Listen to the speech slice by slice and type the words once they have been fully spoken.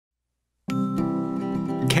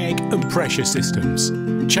egg and pressure systems,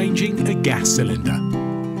 changing a gas cylinder.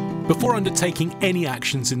 Before undertaking any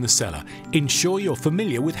actions in the cellar, ensure you're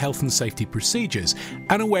familiar with health and safety procedures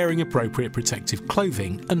and are wearing appropriate protective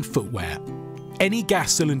clothing and footwear. Any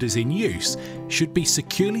gas cylinders in use should be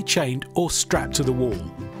securely chained or strapped to the wall.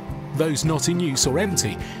 Those not in use or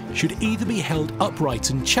empty should either be held upright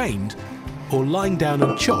and chained or lying down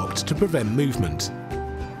and chocked to prevent movement.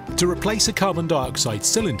 To replace a carbon dioxide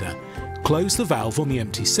cylinder, close the valve on the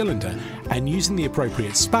empty cylinder and using the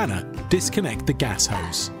appropriate spanner, disconnect the gas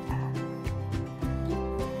hose.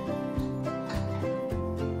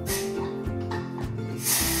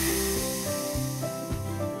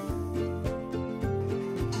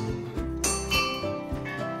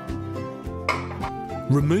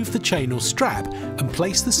 Remove the chain or strap and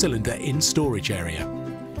place the cylinder in storage area.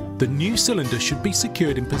 The new cylinder should be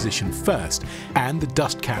secured in position first and the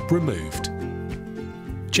dust cap removed.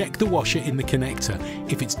 Check the washer in the connector.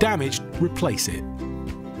 If it's damaged, replace it.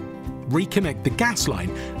 Reconnect the gas line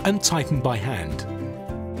and tighten by hand.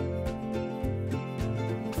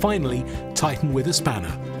 Finally, tighten with a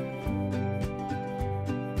spanner.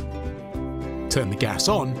 Turn the gas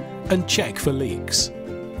on and check for leaks.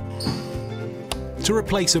 To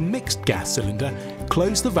replace a mixed gas cylinder,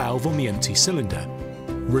 close the valve on the empty cylinder.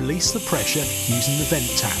 Release the pressure using the vent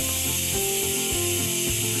tap.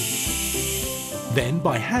 Then,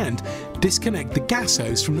 by hand, disconnect the gas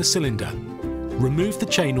hose from the cylinder. Remove the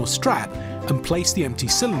chain or strap and place the empty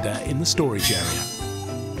cylinder in the storage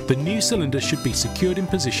area. The new cylinder should be secured in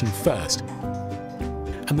position first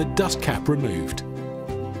and the dust cap removed.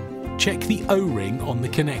 Check the O-ring on the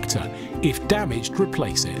connector. If damaged,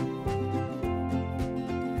 replace it.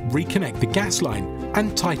 Reconnect the gas line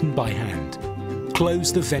and tighten by hand.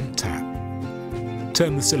 Close the vent tap.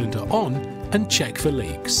 Turn the cylinder on and check for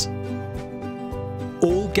leaks.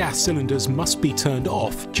 All gas cylinders must be turned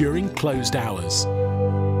off during closed hours.